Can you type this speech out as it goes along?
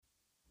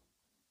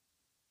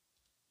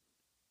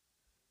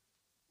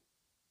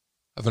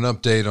I have an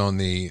update on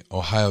the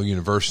Ohio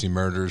University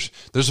murders.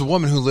 There's a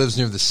woman who lives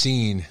near the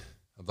scene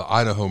of the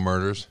Idaho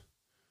murders.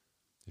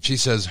 She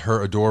says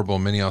her adorable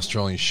mini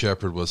Australian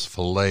shepherd was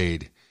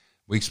filleted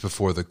weeks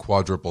before the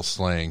quadruple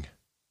slaying.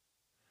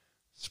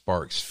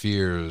 Sparks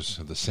fears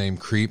of the same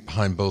creep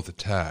behind both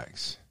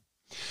attacks.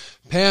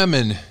 Pam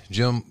and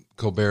Jim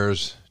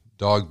Colbert's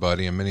dog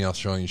buddy, a mini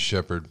Australian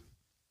shepherd,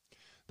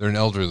 they're an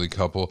elderly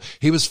couple.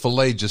 He was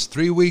filleted just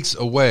 3 weeks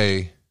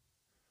away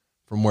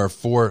from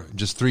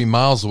just 3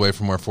 miles away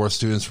from where 4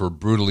 students were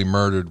brutally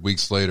murdered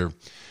weeks later,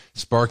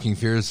 sparking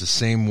fears the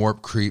same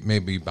warp creep may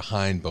be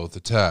behind both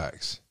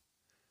attacks.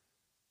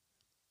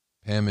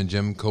 Pam and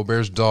Jim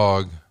Colbert's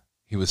dog,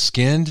 he was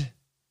skinned,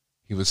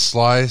 he was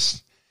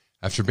sliced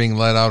after being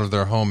let out of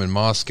their home in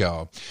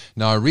Moscow.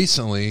 Now, I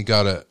recently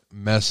got a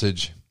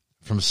message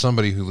from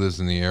somebody who lives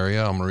in the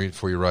area. I'm going to read it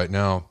for you right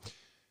now.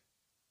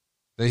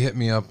 They hit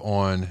me up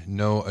on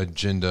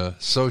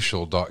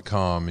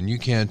noagendasocial.com, and you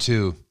can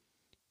too.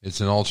 It's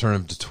an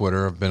alternative to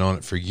Twitter. I've been on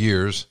it for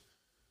years.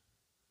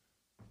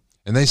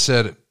 And they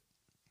said,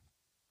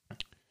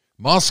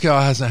 Moscow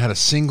hasn't had a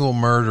single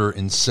murder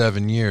in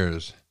 7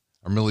 years.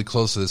 I'm really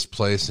close to this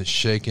place and it's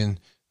shaking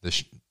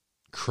the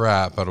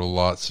crap out of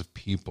lots of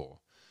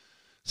people.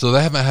 So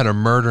they haven't had a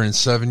murder in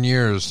 7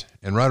 years.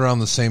 And right around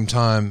the same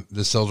time,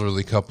 this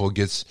elderly couple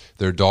gets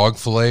their dog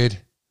filleted.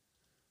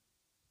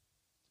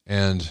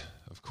 And,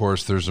 of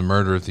course, there's a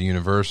murder at the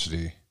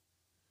university.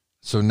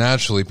 So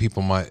naturally,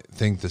 people might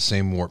think the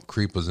same warp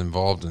creep was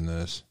involved in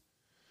this.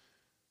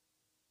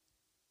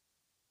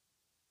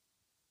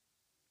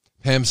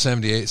 Pam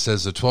 78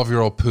 says the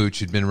 12-year-old pooch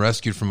who'd been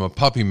rescued from a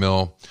puppy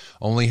mill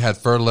only had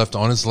fur left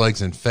on his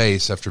legs and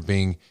face after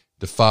being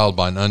defiled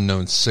by an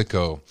unknown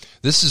sicko.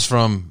 This is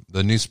from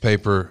the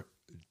newspaper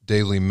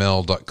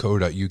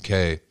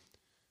dailymail.co.uk.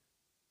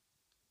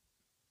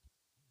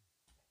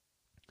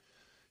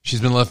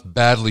 She's been left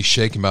badly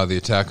shaken by the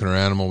attack on her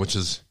animal, which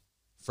is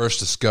first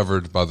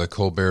discovered by the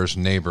Colbert's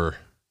neighbor.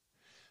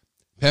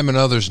 Pam and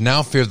others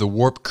now fear the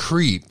warp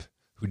creep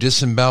who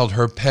disemboweled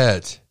her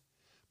pet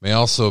may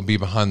also be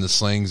behind the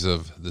slayings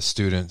of the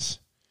students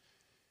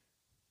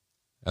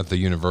at the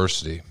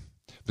university.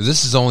 But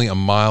this is only a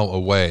mile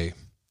away.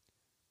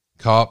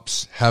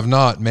 Cops have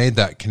not made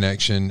that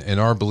connection and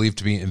are believed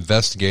to be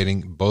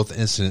investigating both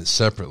incidents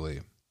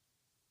separately.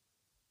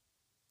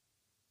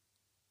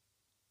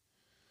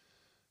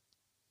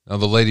 Now,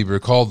 the lady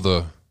recalled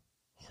the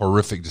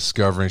horrific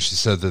discovery. She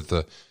said that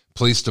the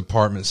police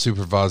department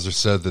supervisor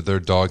said that their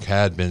dog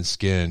had been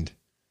skinned.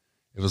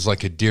 It was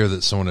like a deer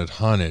that someone had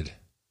hunted,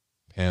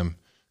 Pam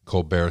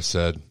Colbert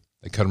said.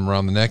 They cut him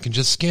around the neck and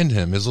just skinned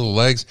him. His little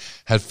legs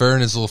had fur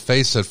and his little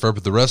face had fur,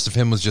 but the rest of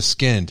him was just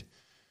skinned.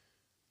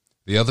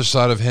 The other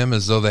side of him,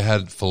 as though they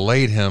had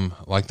filleted him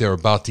like they were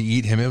about to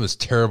eat him. It was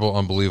terrible,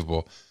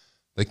 unbelievable.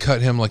 They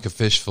cut him like a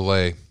fish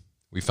fillet.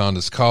 We found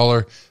his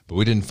collar, but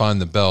we didn't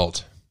find the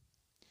belt.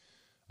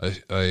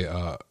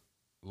 A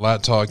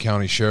Latah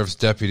County Sheriff's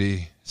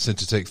deputy sent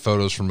to take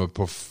photos from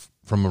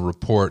a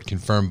report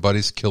confirmed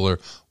Buddy's killer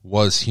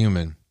was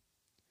human.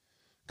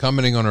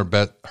 Commenting on her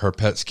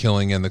pet's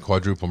killing and the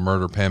quadruple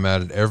murder, Pam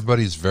added,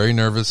 "Everybody's very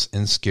nervous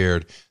and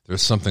scared.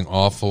 There's something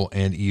awful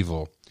and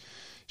evil."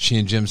 She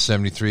and Jim,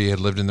 73,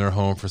 had lived in their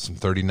home for some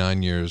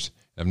 39 years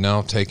and have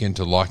now taken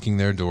to locking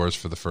their doors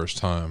for the first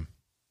time.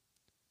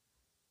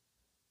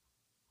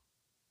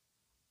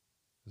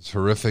 It's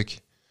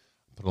horrific.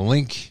 Put a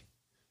link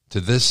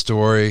to this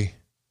story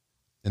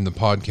in the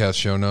podcast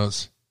show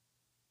notes.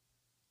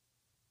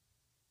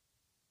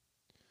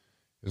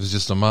 It was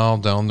just a mile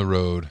down the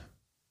road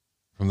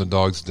from the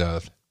dog's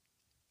death.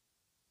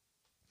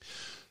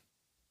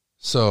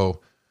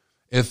 So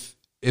if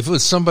it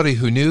was somebody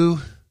who knew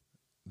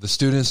the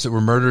students that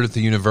were murdered at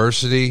the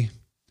university,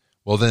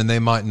 well, then they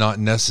might not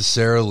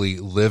necessarily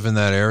live in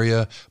that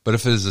area. But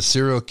if it is a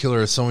serial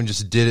killer, if someone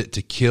just did it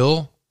to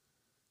kill,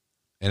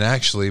 and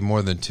actually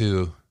more than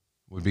two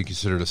would be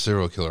considered a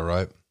serial killer,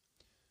 right?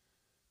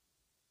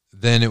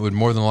 Then it would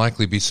more than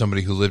likely be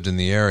somebody who lived in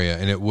the area.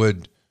 And it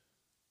would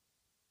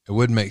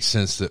make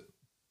sense that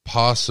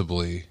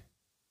possibly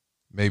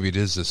maybe it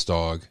is this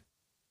dog.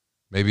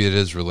 Maybe it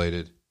is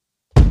related.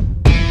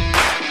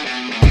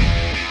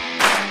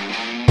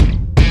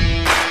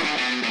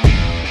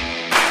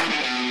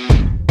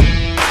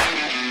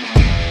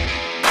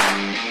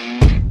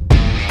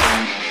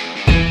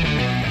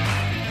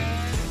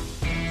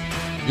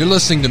 You're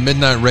listening to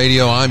Midnight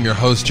Radio. I'm your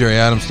host, Jerry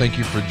Adams. Thank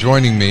you for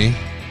joining me.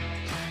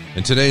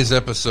 In today's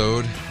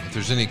episode, if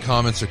there's any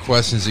comments or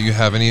questions that you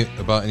have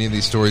about any of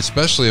these stories,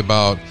 especially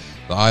about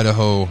the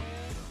Idaho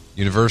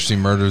University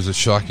murders that's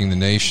shocking the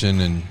nation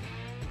and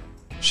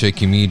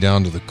shaking me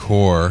down to the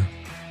core,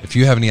 if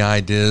you have any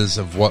ideas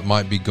of what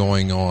might be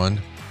going on,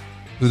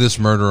 who this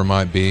murderer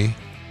might be,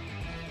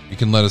 you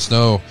can let us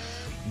know.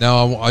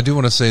 Now, I do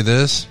want to say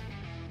this.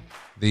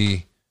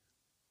 The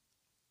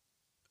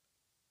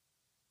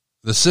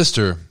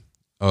sister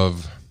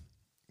of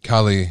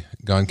Kylie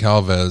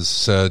Goncalves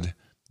said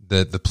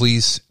that the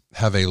police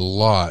have a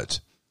lot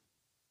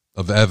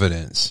of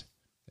evidence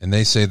And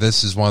they say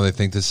this is why they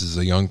think this is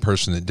a young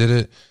person that did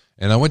it.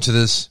 And I went to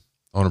this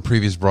on a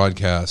previous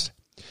broadcast.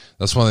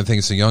 That's why they think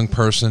it's a young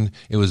person.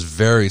 It was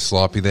very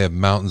sloppy. They have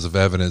mountains of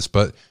evidence,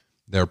 but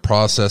they're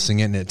processing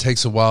it, and it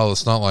takes a while.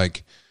 It's not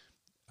like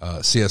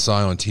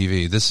CSI on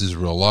TV. This is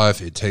real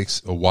life. It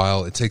takes a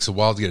while. It takes a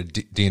while to get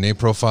a DNA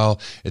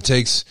profile. It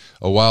takes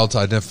a while to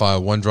identify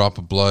one drop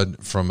of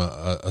blood from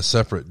a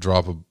separate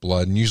drop of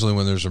blood. And usually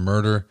when there's a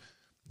murder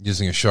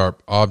using a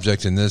sharp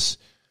object, in this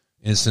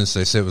instance,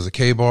 they say it was a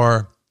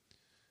K-bar,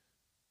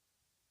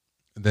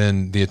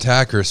 then the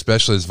attacker,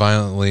 especially as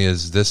violently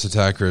as this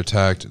attacker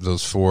attacked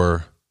those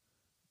 4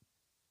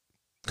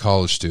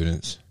 college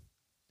students,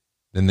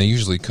 then they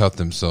usually cut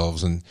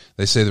themselves. And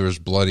they say there was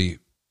bloody.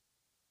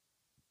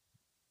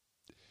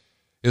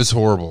 It was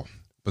horrible,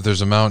 but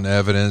there's a mountain of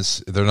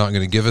evidence. They're not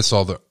going to give us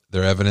all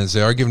their evidence.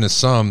 They are giving us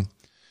some.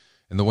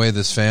 And the way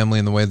this family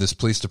and the way this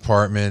police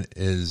department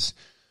is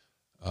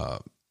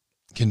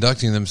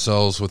conducting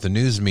themselves with the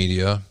news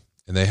media,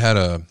 and they had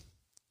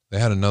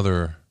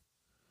another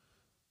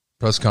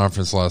press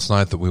conference last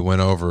night that we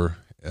went over.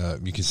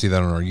 You can see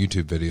that on our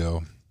YouTube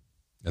video.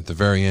 At the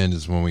very end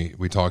is when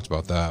we talked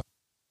about that.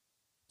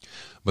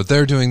 But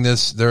they're doing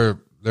this. They're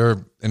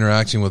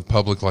interacting with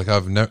public like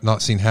I've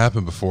not seen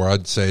happen before.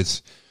 I'd say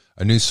it's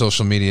a new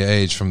social media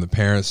age, from the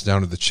parents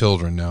down to the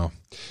children now.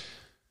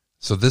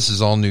 So this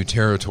is all new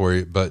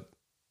territory, but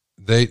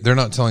they're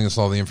not telling us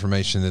all the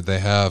information that they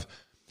have.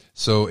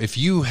 So if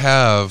you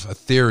have a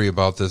theory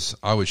about this,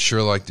 I would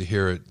sure like to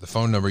hear it. The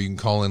phone number you can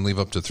call in, leave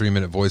up to a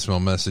 3-minute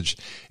voicemail message,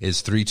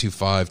 is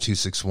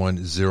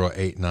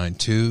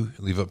 325-261-0892.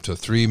 Leave up to a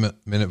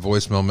 3-minute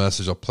voicemail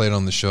message. I'll play it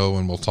on the show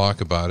and we'll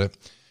talk about it.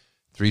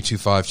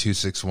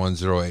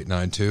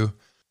 325-261-0892.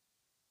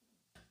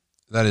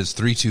 That is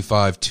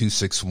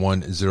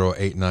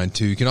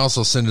 325-261-0892. You can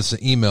also send us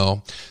an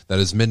email. That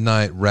is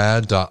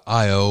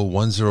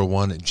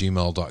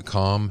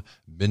midnightrad.io101@gmail.com.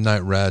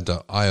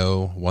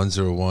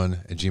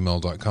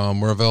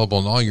 midnightrad.io101@gmail.com. We're available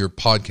on all your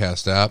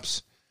podcast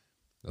apps.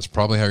 That's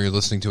probably how you're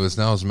listening to us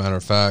now, as a matter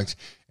of fact.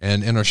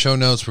 And in our show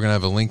notes, we're going to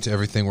have a link to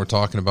everything we're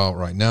talking about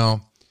right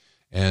now,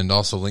 and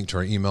also a link to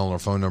our email and our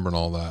phone number and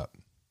all that.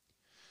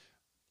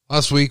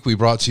 Last week, we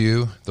brought to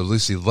you the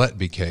Lucy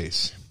Letby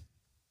case,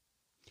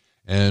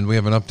 and we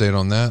have an update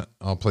on that.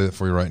 I'll play it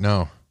for you right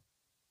now.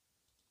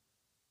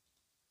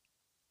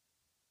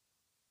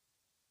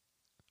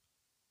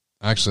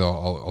 Actually,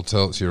 I'll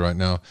tell it to you right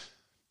now.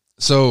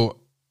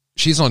 So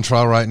she's on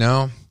trial right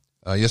now.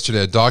 Yesterday,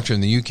 a doctor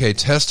in the UK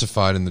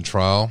testified in the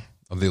trial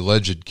of the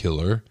alleged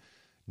killer,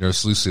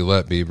 Nurse Lucy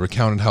Letby,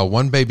 recounted how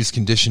one baby's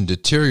condition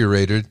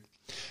deteriorated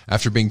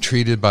after being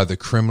treated by the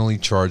criminally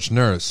charged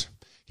nurse.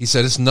 He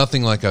said, "It's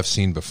nothing like I've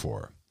seen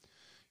before."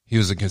 He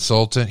was a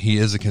consultant. He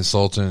is a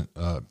consultant,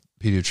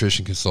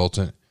 pediatrician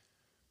consultant,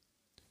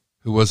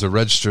 who was a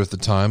registrar at the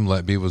time.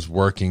 Letby was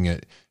working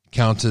at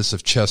Countess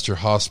of Chester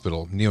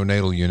Hospital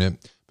neonatal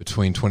unit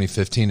between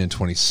 2015 and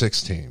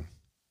 2016.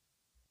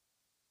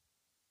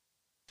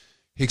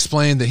 He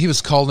explained that he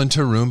was called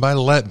into a room by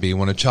Letby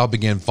when a child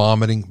began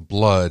vomiting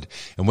blood,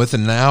 and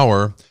within an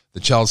hour, the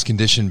child's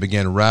condition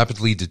began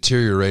rapidly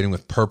deteriorating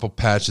with purple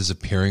patches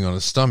appearing on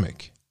his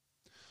stomach.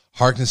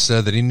 Harkness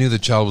said that he knew the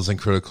child was in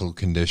critical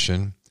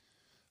condition,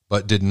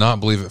 but did not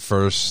believe at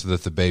first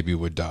that the baby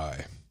would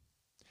die.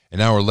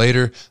 An hour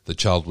later, the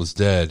child was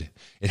dead.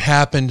 It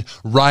happened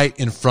right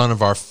in front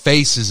of our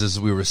faces as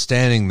we were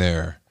standing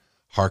there,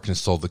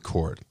 Harkness told the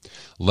court.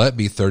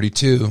 Letby,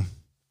 32,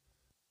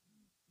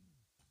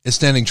 is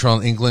standing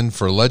trial in England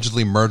for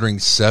allegedly murdering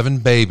 7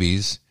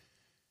 babies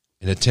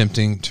and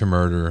attempting to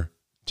murder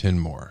 10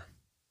 more.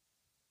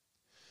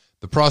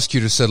 The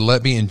prosecutor said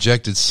Letby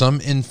injected some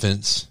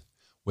infants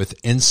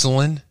with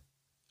insulin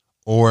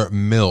or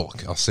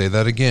milk. I'll say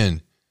that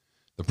again.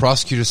 The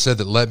prosecutor said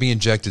that Letby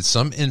injected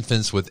some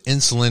infants with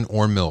insulin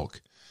or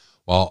milk,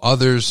 while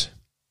others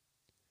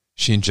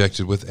she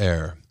injected with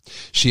air.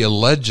 She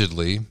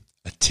allegedly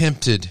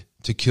attempted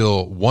to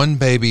kill one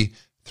baby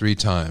 3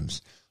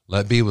 times.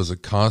 Letby was a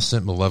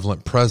constant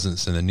malevolent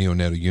presence in the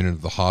neonatal unit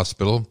of the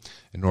hospital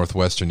in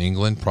northwestern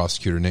England,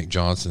 prosecutor Nick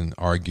Johnson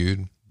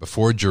argued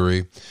before a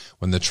jury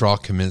when the trial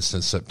commenced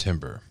in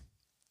September.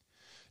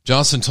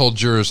 Johnson told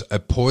jurors a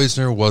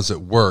poisoner was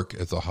at work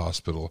at the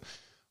hospital,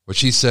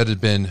 which he said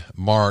had been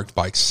marked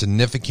by a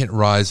significant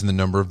rise in the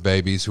number of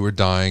babies who were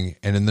dying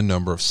and in the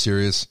number of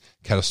serious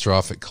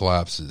catastrophic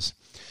collapses.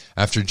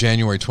 After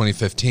January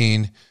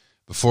 2015,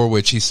 before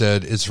which he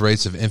said its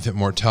rates of infant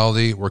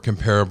mortality were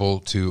comparable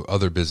to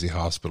other busy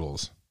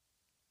hospitals.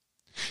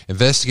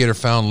 Investigator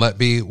found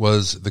Letby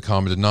was the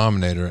common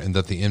denominator and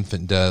that the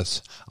infant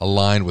deaths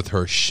aligned with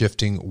her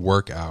shifting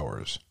work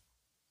hours.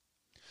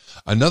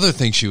 Another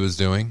thing she was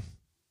doing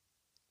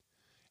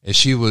is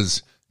she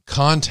was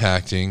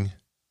contacting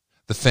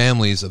the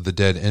families of the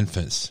dead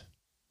infants,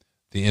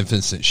 the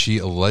infants that she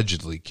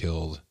allegedly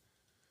killed,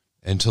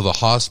 until the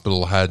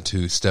hospital had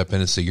to step in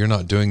and say, "You're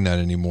not doing that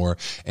anymore."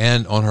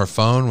 And on her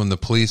phone, when the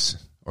police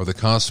or the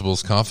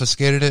constables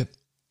confiscated it,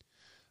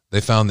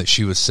 they found that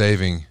she was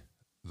saving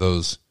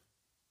those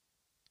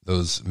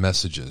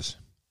messages.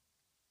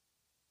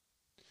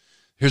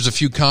 Here's a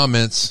few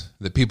comments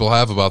that people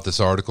have about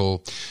this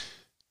article.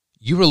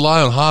 You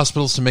rely on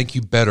hospitals to make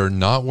you better,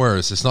 not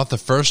worse. It's not the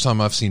first time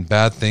I've seen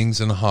bad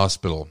things in a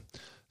hospital.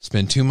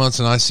 Spend 2 months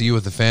in ICU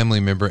with a family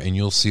member and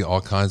you'll see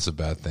all kinds of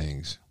bad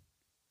things.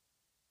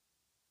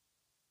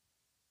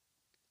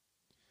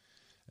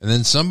 And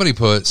then somebody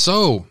put,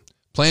 so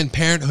Planned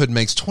Parenthood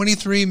makes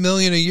 $23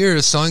 million a year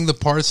selling the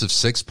parts of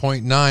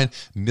 6.9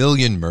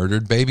 million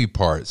murdered baby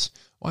parts.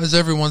 Why is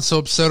everyone so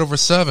upset over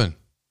 7?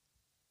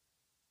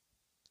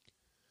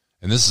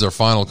 And this is our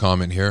final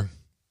comment here.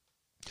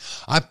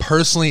 I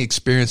personally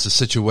experienced a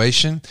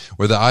situation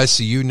where the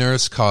ICU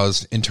nurse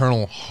caused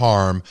internal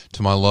harm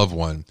to my loved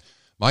one.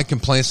 My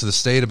complaints to the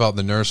state about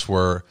the nurse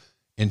were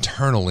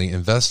internally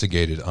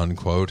investigated,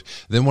 unquote.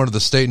 Then one of the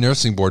state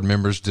nursing board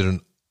members did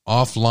an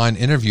offline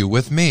interview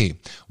with me.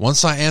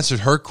 Once I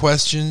answered her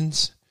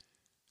questions,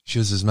 she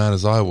was as mad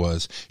as I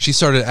was. She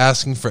started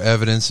asking for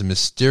evidence and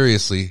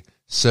mysteriously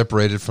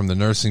separated from the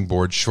nursing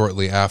board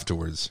shortly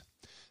afterwards.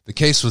 The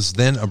case was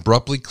then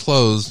abruptly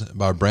closed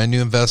by a brand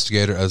new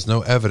investigator as no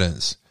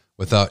evidence,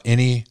 without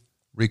any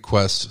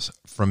requests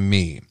from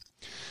me.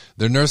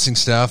 Their nursing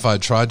staff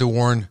had tried to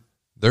warn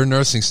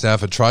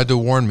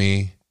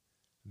me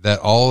that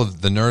all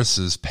of the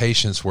nurses'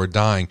 patients were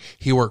dying.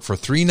 He worked for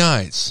 3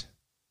 nights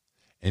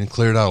and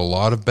cleared out a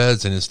lot of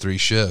beds in his 3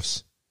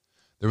 shifts.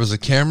 There was a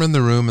camera in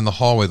the room in the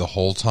hallway the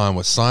whole time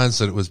with signs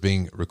that it was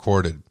being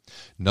recorded.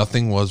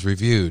 Nothing was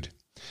reviewed.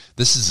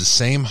 This is the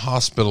same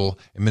hospital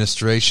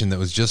administration that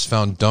was just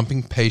found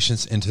dumping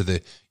patients into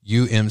the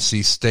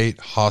UMC State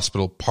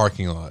Hospital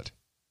parking lot.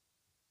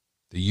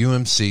 The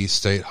UMC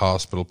State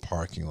Hospital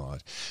parking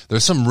lot.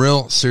 There's some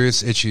real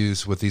serious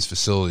issues with these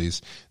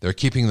facilities. They're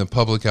keeping the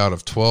public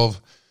out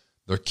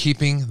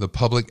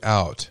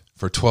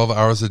for 12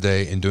 hours a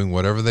day and doing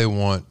whatever they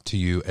want to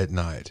you at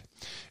night.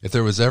 If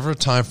there was ever a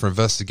time for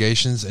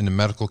investigations into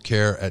medical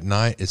care at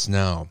night, it's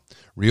now.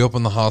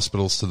 Reopen the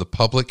hospitals to the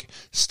public.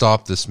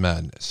 Stop this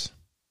madness.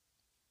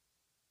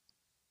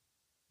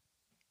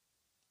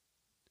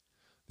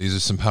 These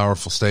are some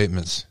powerful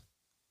statements.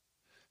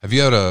 Have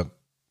you had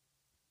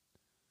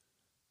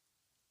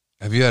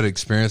an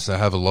experience to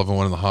have a loved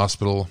one in the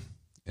hospital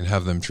and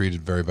have them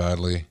treated very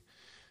badly?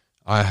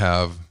 I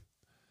have.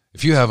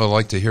 If you have, I'd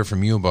like to hear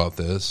from you about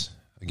this.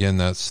 Again,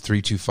 that's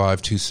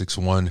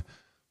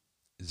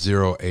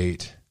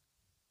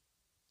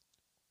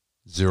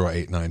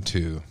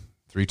 325-261-0892.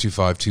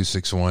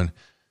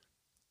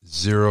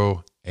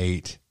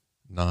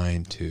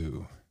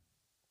 325-261-0892.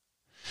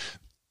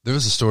 There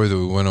was a story that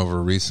we went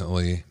over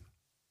recently.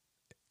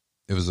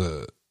 I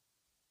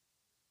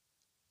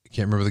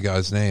can't remember the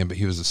guy's name, but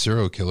he was a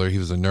serial killer. He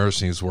was a nurse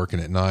and he was working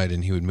at night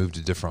and he would move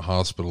to different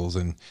hospitals.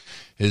 And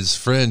his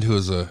friend, who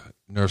was a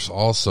nurse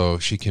also,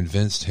 she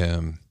convinced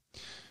him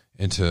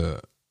into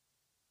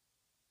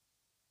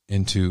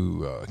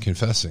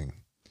confessing.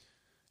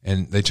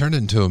 And they turned it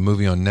into a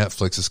movie on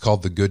Netflix. It's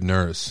called The Good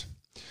Nurse.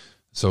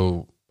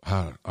 So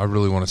I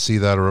really want to see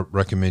that. I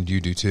recommend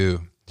you do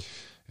too.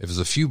 It was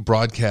a few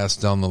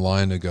broadcasts down the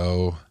line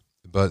ago,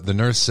 but the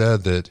nurse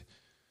said that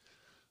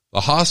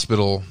the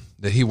hospital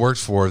that he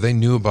worked for, they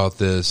knew about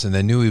this and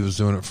they knew he was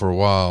doing it for a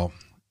while.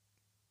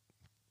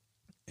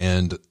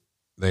 And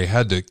they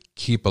had to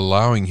keep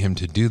allowing him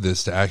to do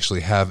this to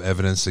actually have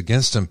evidence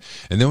against him.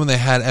 And then when they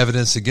had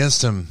evidence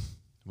against him,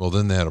 well,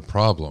 then they had a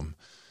problem.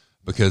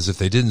 Because if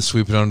they didn't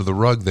sweep it under the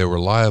rug, they were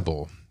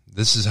liable.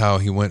 This is how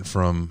he went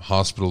from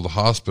hospital to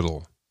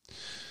hospital.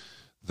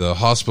 The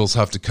hospitals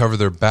have to cover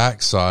their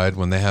backside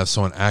when they have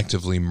someone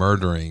actively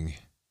murdering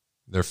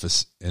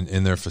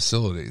in their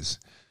facilities.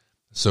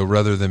 So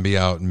rather than be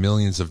out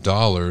millions of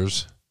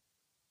dollars,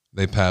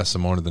 they pass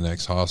them on to the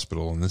next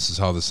hospital. And this is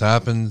how this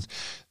happens.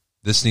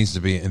 This needs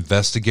to be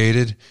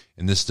investigated,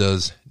 and this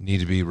does need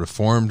to be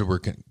reformed. We're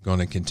going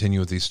to continue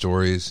with these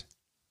stories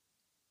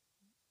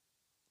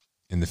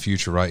in the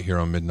future right here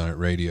on Midnight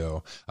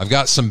Radio. I've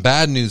got some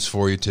bad news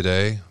for you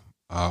today,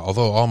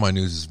 although all my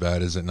news is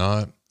bad, is it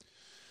not?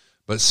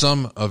 But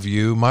some of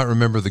you might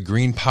remember the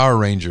Green Power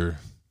Ranger.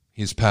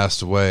 He's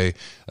passed away.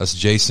 That's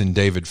Jason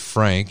David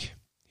Frank.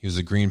 He was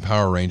a Green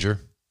Power Ranger.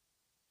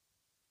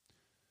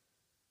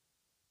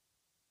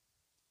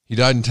 He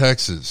died in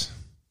Texas.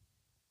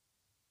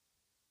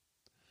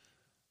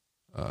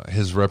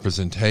 His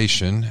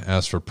representation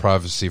asked for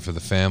privacy for the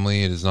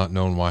family. It is not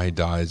known why he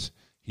died.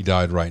 He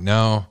died right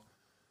now.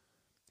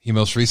 He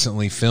most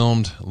recently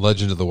filmed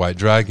Legend of the White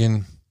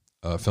Dragon,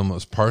 a film that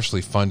was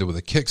partially funded with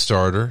a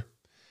Kickstarter,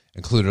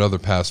 included other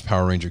past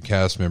Power Ranger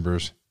cast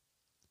members.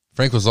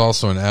 Frank was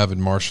also an avid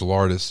martial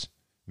artist,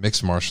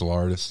 mixed martial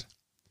artist,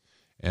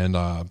 and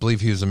I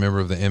believe he was a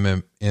member of the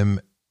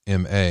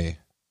MMA,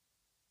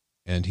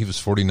 and he was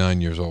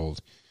 49 years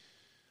old.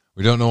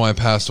 We don't know why he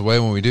passed away.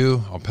 When we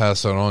do, I'll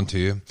pass that on to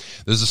you.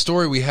 There's a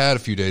story we had a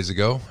few days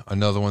ago,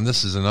 another one.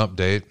 This is an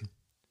update.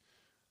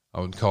 I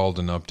would call it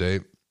an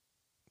update.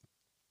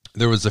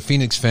 There was a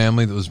Phoenix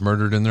family that was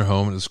murdered in their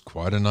home. It was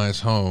quite a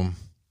nice home.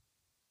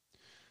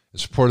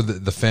 It's reported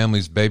that the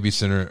family's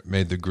babysitter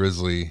made the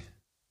grisly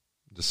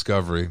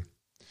discovery.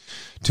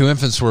 2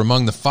 infants were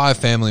among the 5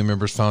 family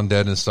members found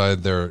dead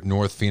inside their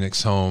North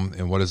Phoenix home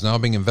in what is now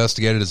being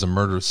investigated as a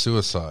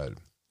murder-suicide.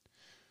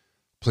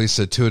 Police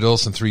said 2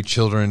 adults and 3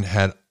 children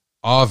had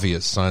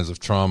obvious signs of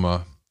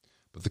trauma,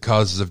 but the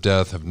causes of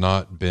death have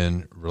not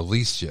been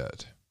released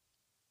yet.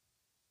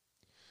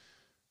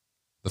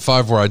 The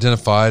 5 were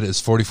identified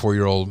as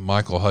 44-year-old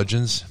Michael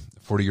Hudgens,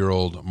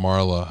 40-year-old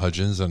Marla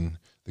Hudgens, and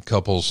the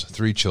couple's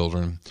 3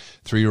 children,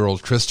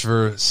 3-year-old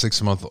Christopher,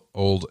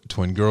 6-month-old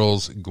twin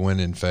girls, Gwen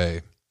and Faye.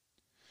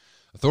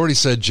 Authorities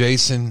said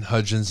Jason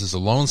Hudgens is a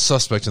lone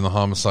suspect in the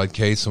homicide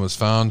case and was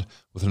found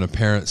with an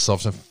apparent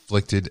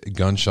self-inflicted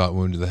gunshot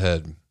wound to the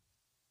head.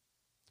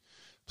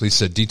 Police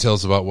said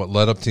details about what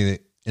led up to the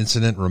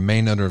incident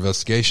remain under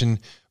investigation,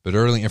 but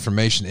early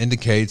information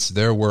indicates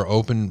there were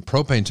open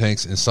propane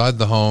tanks inside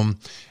the home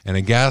and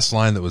a gas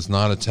line that was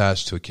not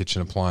attached to a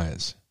kitchen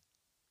appliance.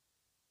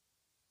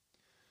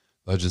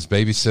 Hudgens'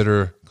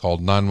 babysitter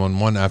called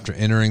 911 after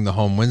entering the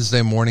home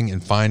Wednesday morning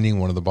and finding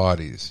one of the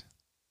bodies.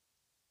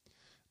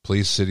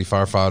 Police, city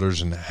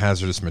firefighters, and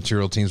hazardous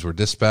material teams were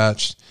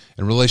dispatched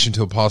in relation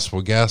to a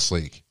possible gas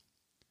leak.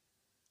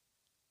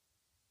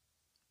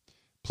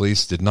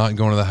 Police did not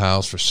go into the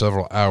house for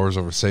several hours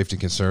over safety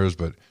concerns,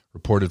 but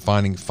reported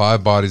finding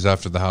 5 bodies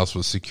after the house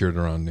was secured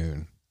around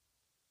noon.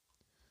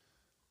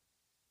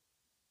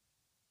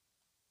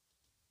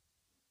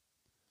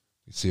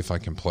 Let's see if I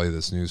can play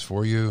this news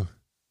for you.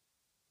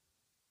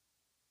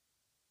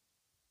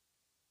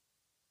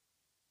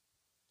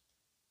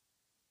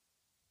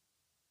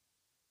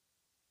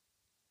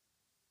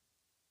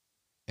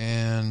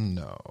 And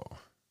no.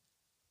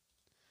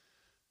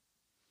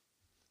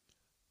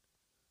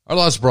 Our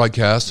last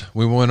broadcast,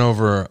 we went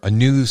over a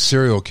new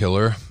serial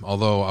killer,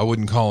 although I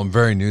wouldn't call him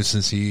very new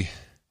since he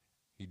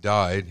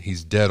died.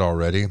 He's dead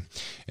already,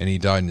 and he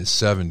died in his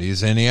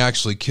 70s, and he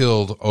actually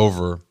killed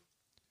over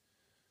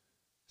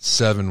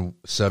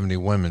 70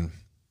 women.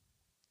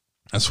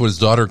 That's what his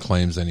daughter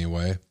claims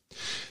anyway.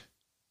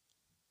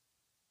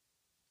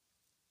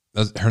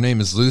 Her name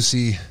is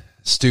Lucy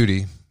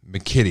Studey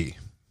McKitty.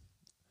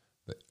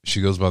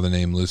 She goes by the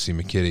name Lucy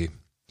McKitty.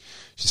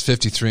 She's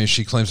 53, and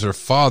she claims that her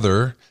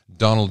father,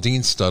 Donald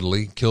Dean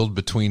Studley, killed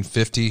between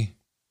 50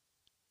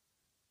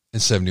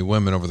 and 70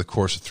 women over the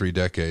course of 3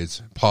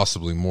 decades,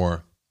 possibly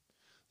more.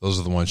 Those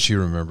are the ones she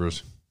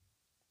remembers.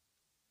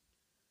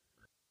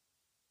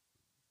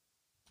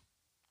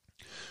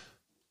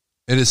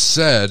 It is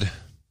said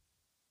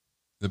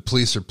the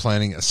police are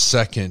planning a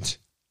second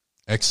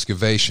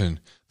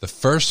excavation. The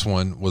first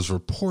one was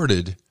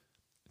reported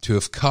to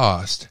have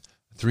cost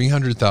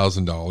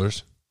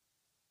 $300,000,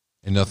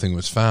 and nothing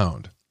was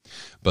found.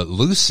 But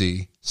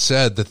Lucy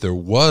said that there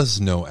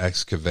was no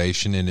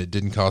excavation, and it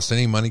didn't cost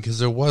any money because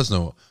there was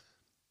no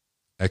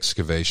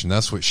excavation.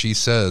 That's what she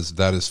says.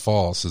 That is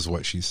false, is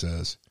what she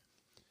says.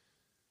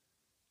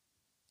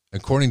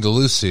 According to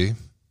Lucy,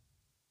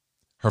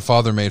 her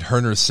father made her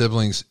and her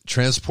siblings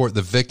transport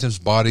the victims'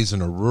 bodies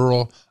in a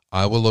rural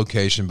Iowa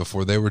location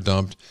before they were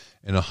dumped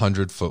in a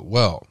 100-foot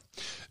well.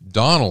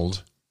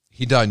 Donald,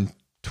 he died in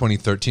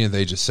 2013 at the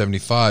age of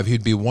 75.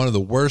 He'd be one of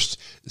the worst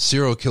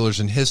serial killers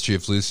in history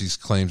if Lucy's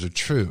claims are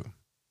true.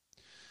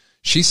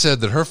 She said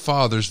that her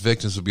father's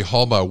victims would be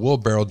hauled by a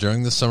wheelbarrow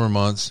during the summer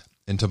months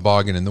and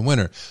toboggan in the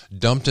winter,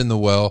 dumped in the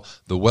well.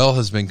 The well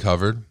has been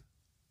covered.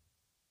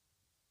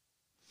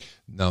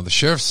 Now, the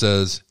sheriff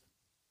says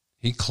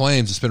he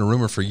claims it's been a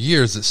rumor for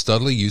years that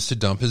Studley used to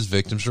dump his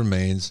victims'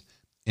 remains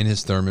in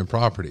his Thurman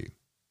property.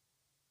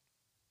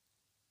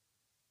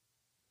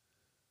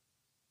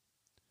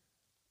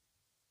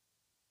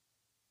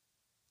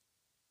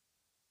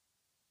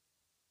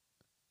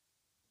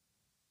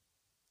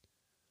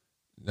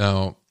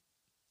 Now,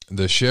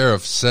 the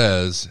sheriff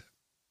says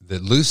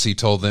that Lucy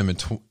told them in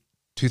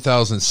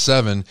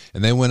 2007,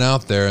 and they went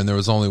out there, and there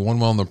was only one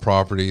well on the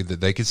property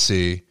that they could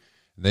see,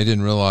 and they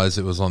didn't realize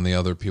it was on the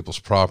other people's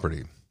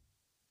property.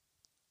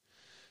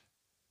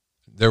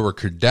 There were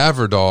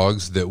cadaver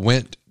dogs that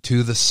went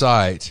to the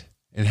site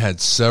and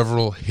had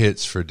several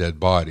hits for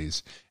dead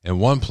bodies, in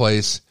one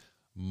place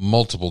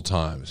multiple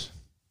times.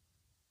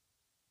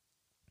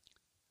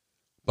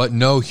 But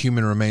no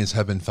human remains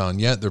have been found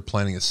yet. They're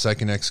planning a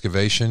second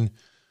excavation.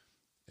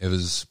 It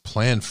was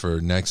planned for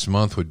next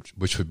month,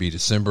 which would be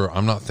December.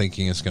 I'm not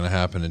thinking it's going to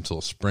happen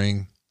until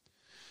spring.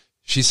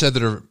 She said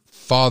that her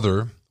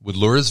father would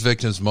lure his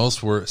victims,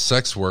 most were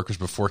sex workers,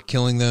 before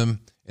killing them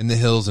in the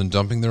hills and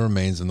dumping their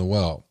remains in the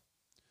well.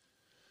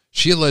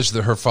 She alleged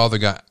that her father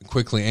got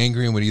quickly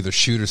angry and would either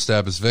shoot or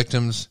stab his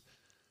victims.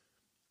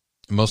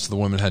 Most of the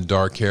women had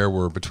dark hair,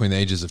 were between the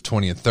ages of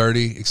 20 and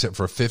 30, except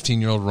for a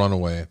 15-year-old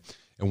runaway,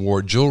 and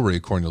wore jewelry,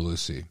 according to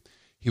Lucy.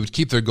 He would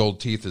keep their gold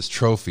teeth as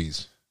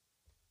trophies.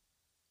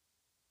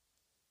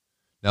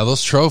 Now,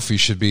 those trophies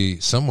should be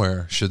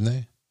somewhere, shouldn't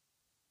they?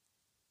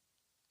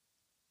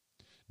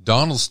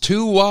 Donald's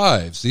 2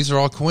 wives, these are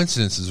all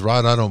coincidences,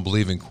 right? I don't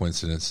believe in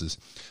coincidences.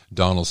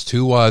 Donald's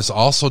 2 wives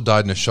also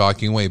died in a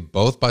shocking way,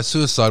 both by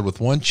suicide, with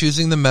one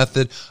choosing the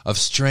method of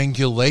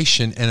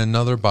strangulation and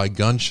another by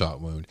gunshot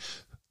wound.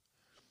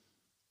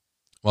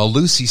 While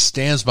Lucy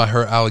stands by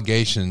her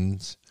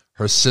allegations,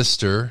 her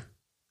sister,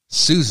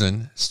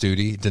 Susan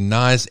Studey,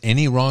 denies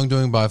any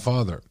wrongdoing by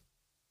father.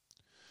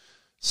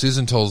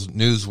 Susan told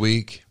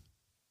Newsweek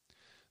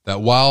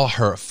that while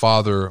her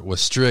father was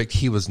strict,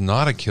 he was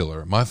not a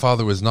killer. My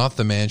father was not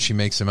the man she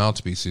makes him out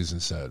to be, Susan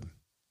said.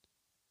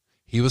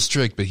 He was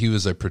strict, but he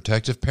was a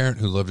protective parent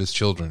who loved his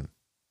children.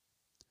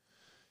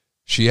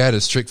 She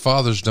added, strict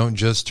fathers don't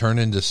just turn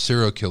into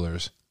serial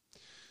killers.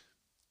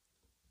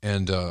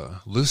 And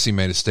Lucy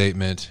made a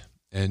statement,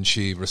 and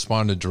she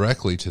responded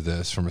directly to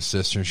this from her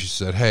sister, and she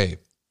said, hey,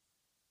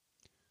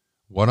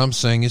 what I'm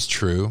saying is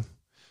true.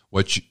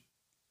 What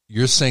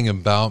you're saying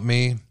about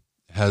me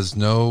has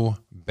no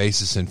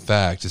basis in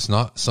fact. It's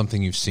not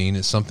something you've seen.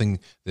 It's something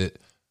that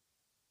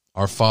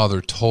our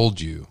father told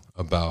you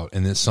about,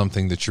 and it's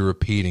something that you're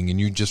repeating, and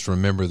you just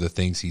remember the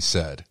things he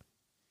said.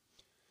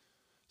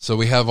 So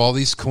we have all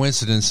these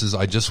coincidences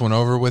I just went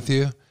over with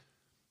you,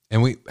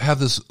 and we have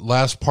this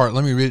last part.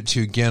 Let me read it to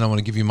you again. I want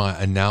to give you my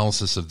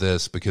analysis of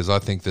this because I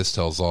think this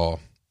tells all.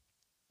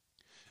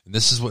 And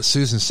this is what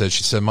Susan said.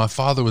 She said, my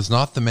father was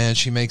not the man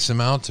she makes him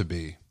out to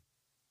be.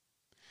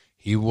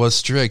 He was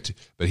strict,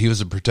 but he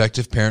was a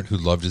protective parent who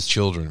loved his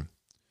children.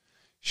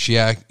 She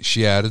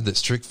added that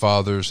strict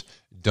fathers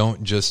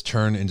don't just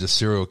turn into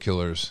serial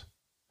killers.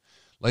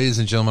 Ladies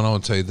and gentlemen, I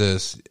want to tell you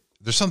this.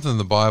 There's something in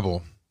the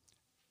Bible.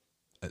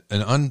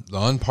 The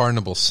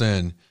unpardonable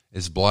sin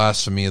is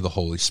blasphemy of the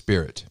Holy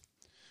Spirit.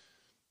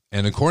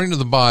 And according to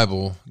the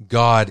Bible,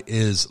 God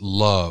is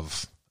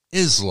love.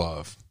 Is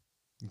love.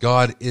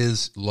 God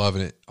is love,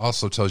 and it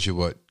also tells you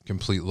what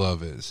complete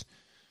love is.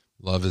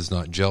 Love is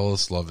not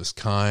jealous. Love is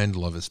kind.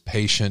 Love is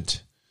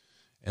patient.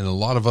 And a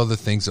lot of other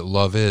things that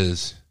love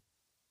is.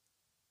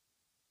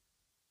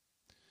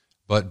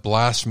 But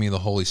blasphemy of the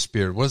Holy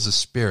Spirit. What is the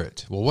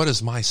Spirit? Well, what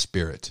is my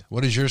spirit?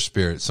 What is your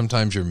spirit?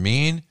 Sometimes you're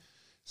mean.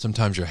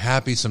 Sometimes you're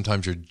happy.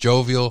 Sometimes you're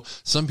jovial.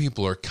 Some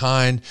people are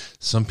kind.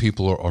 Some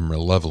people are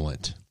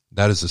malevolent.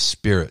 That is a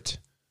spirit.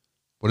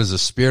 What is the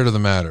spirit of the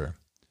matter?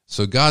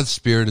 So God's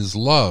spirit is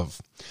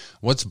love.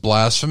 What's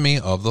blasphemy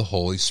of the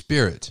Holy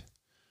Spirit?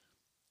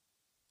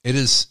 It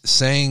is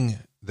saying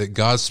that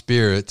God's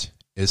spirit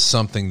is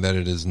something that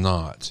it is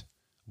not.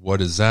 What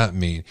does that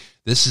mean?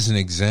 This is an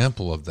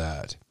example of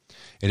that.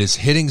 It is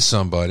hitting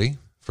somebody,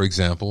 for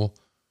example,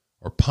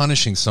 or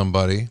punishing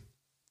somebody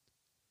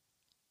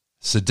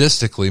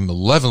sadistically,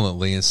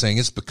 malevolently, and saying,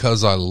 it's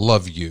because I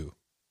love you.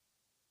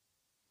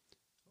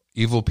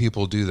 Evil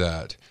people do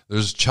that.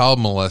 There's child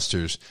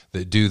molesters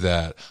that do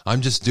that. I'm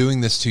just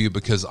doing this to you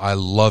because I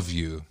love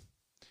you.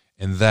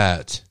 And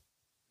that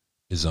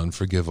is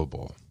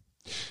unforgivable.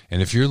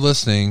 And if you're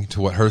listening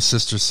to what her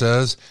sister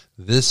says,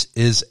 this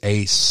is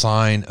a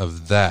sign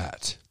of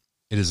that.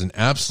 It is an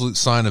absolute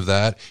sign of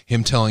that.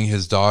 Him telling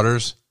his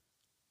daughters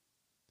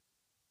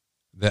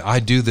that I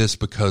do this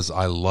because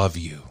I love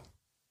you.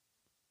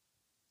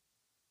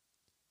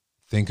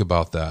 Think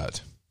about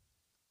that.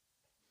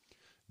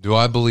 Do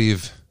I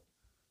believe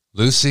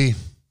Lucy?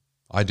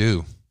 I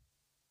do.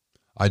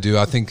 I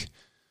think,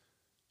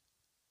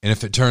 and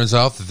if it turns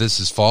out that this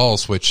is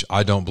false, which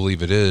I don't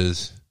believe it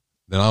is,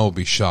 then I will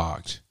be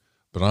shocked.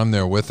 But I'm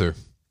there with her.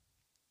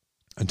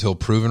 Until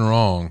proven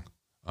wrong,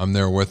 I'm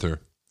there with her.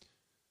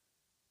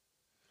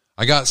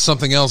 I got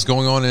something else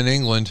going on in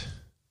England.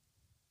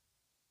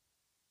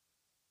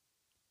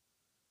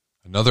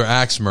 Another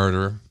axe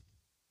murderer.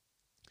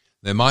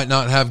 They might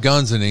not have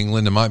guns in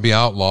England. It might be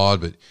outlawed,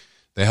 but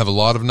they have a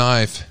lot of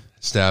knife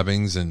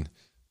stabbings, and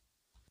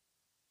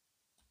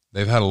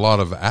they've had a lot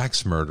of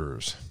axe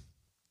murderers.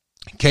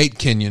 Kate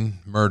Kenyon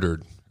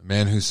murdered. A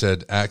man who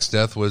said axe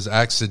death was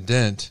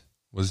accident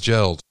was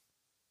jailed.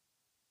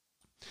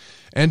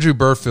 Andrew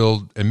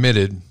Burfield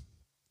admitted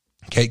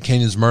Kate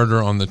Kenyon's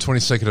murder on the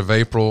 22nd of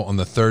April on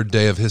the third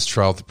day of his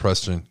trial at the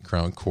Preston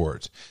Crown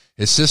Court.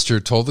 His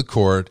sister told the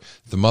court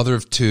the mother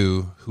of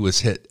two, who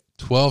was hit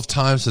 12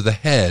 times to the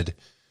head,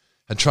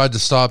 had tried to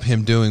stop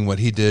him doing what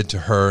he did to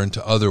her and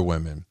to other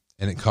women,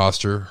 and it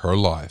cost her her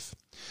life.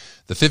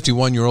 The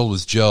 51-year-old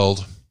was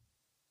jailed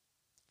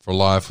for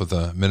life with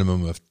a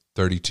minimum of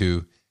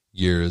 32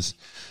 years.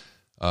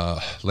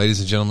 Ladies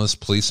and gentlemen, this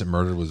police that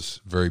murdered was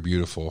very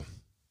beautiful.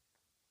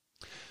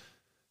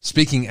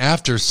 Speaking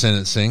after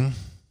sentencing,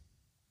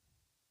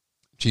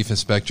 Chief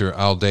Inspector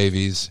Al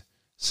Davies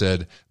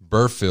said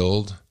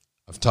Burfield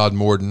of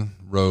Todmorden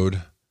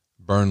Road,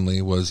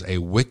 Burnley, was a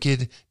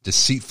wicked,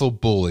 deceitful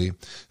bully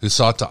who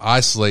sought to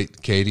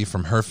isolate Katie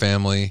from her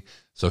family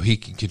so he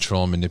could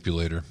control and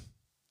manipulate her.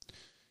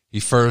 He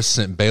first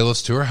sent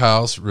bailiffs to her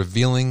house,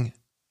 reveling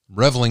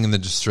in the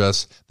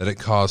distress that it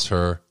caused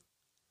her,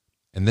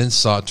 and then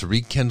sought to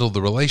rekindle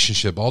the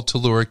relationship, all to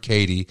lure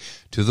Katie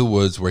to the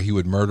woods where he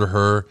would murder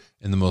her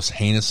in the most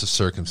heinous of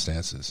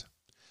circumstances.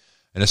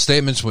 In a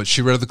statement which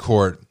she read to the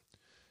court,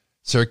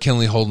 Sarah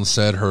Kinley Holden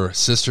said her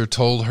sister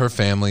told her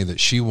family that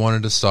she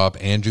wanted to stop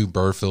Andrew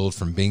Burfield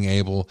from being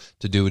able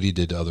to do what he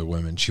did to other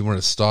women. She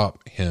wanted to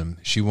stop him.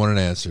 She wanted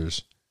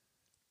answers.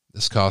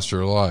 This cost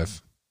her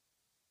life.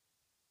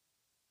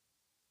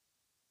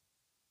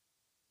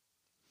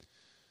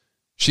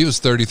 She was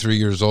 33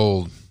 years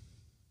old.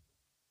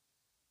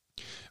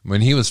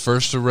 When he was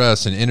first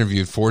arrested and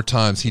interviewed 4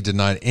 times, he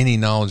denied any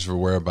knowledge of her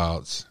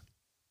whereabouts.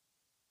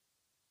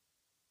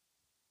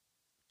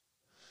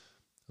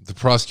 The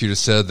prosecutor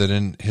said that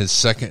in his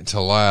second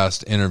to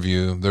last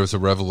interview, there was a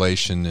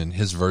revelation and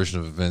his version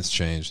of events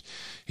changed.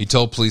 He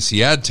told police he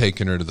had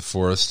taken her to the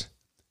forest,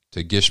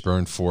 to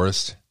Gishburn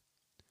Forest,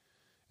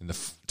 in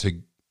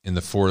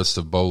the forest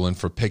of Bolin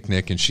for a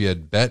picnic, and she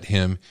had bet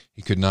him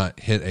he could not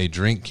hit a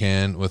drink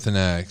can with an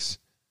axe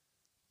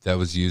that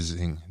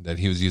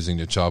he was using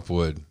to chop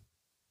wood.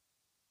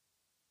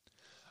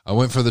 I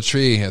went for the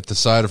tree at the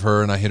side of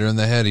her and I hit her in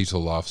the head, he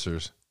told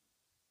officers.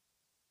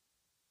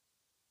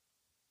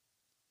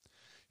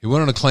 He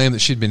went on to claim that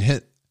she'd been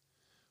hit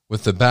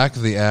with the back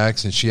of the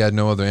axe and she had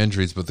no other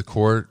injuries, but the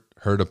court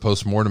heard a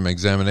post-mortem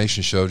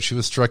examination showed she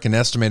was struck an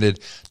estimated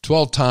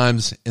 12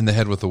 times in the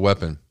head with a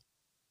weapon.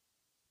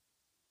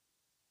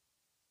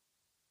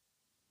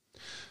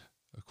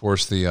 Of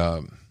course,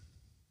 the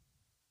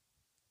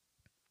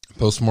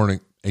post-mortem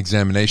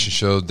examination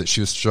showed that she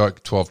was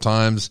struck 12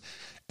 times,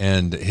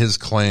 and his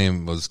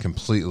claim was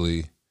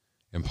completely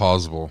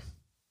implausible.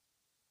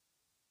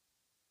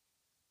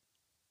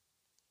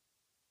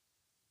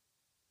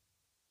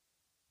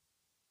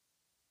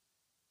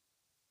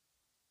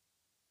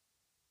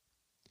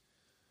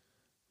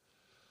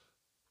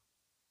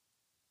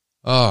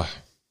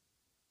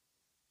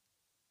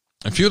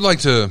 If you'd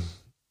like to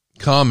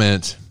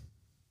comment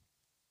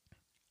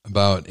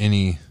about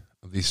any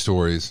of these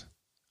stories,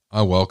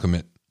 I welcome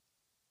it.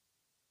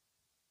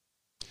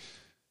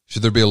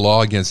 Should there be a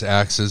law against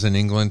axes in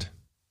England?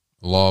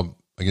 A law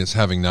against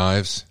having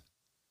knives?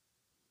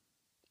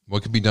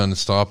 What could be done to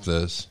stop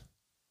this?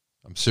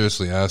 I'm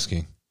seriously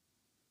asking.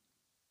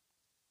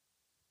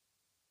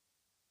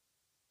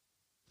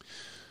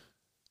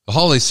 The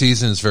holiday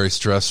season is very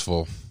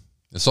stressful.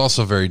 It's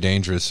also very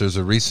dangerous. There's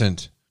a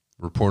recent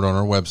report on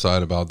our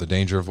website about the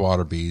danger of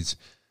water beads.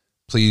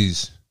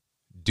 Please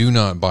do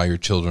not buy your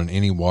children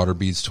any water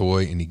beads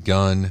toy, any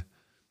gun,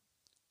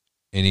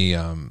 any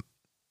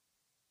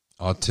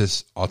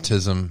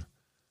autism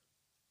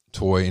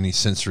toy, any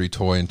sensory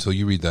toy until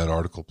you read that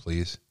article,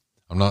 please.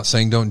 I'm not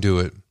saying don't do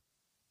it.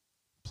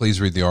 Please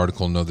read the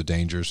article and know the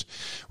dangers.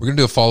 We're going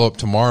to do a follow-up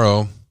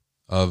tomorrow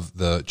of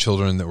the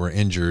children that were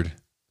injured.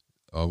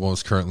 One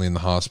was currently in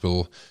the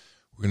hospital.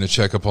 We're going to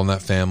check up on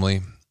that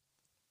family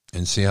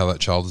and see how that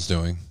child is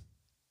doing.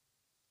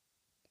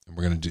 And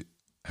we're going to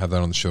have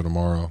that on the show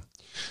tomorrow.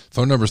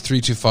 Phone number is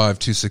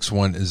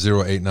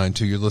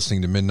 325-261-0892. You're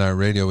listening to Midnight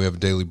Radio. We have a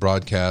daily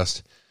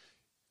broadcast.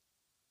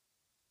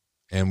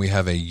 And we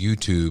have a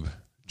YouTube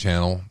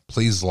channel.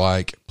 Please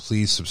like,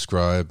 please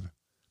subscribe.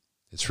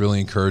 It's really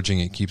encouraging.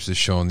 It keeps this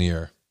show on the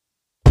air.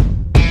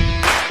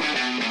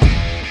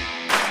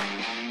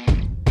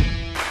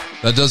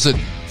 That does it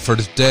for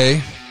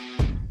today.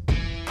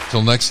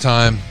 Till next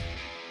time,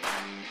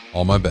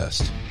 all my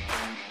best.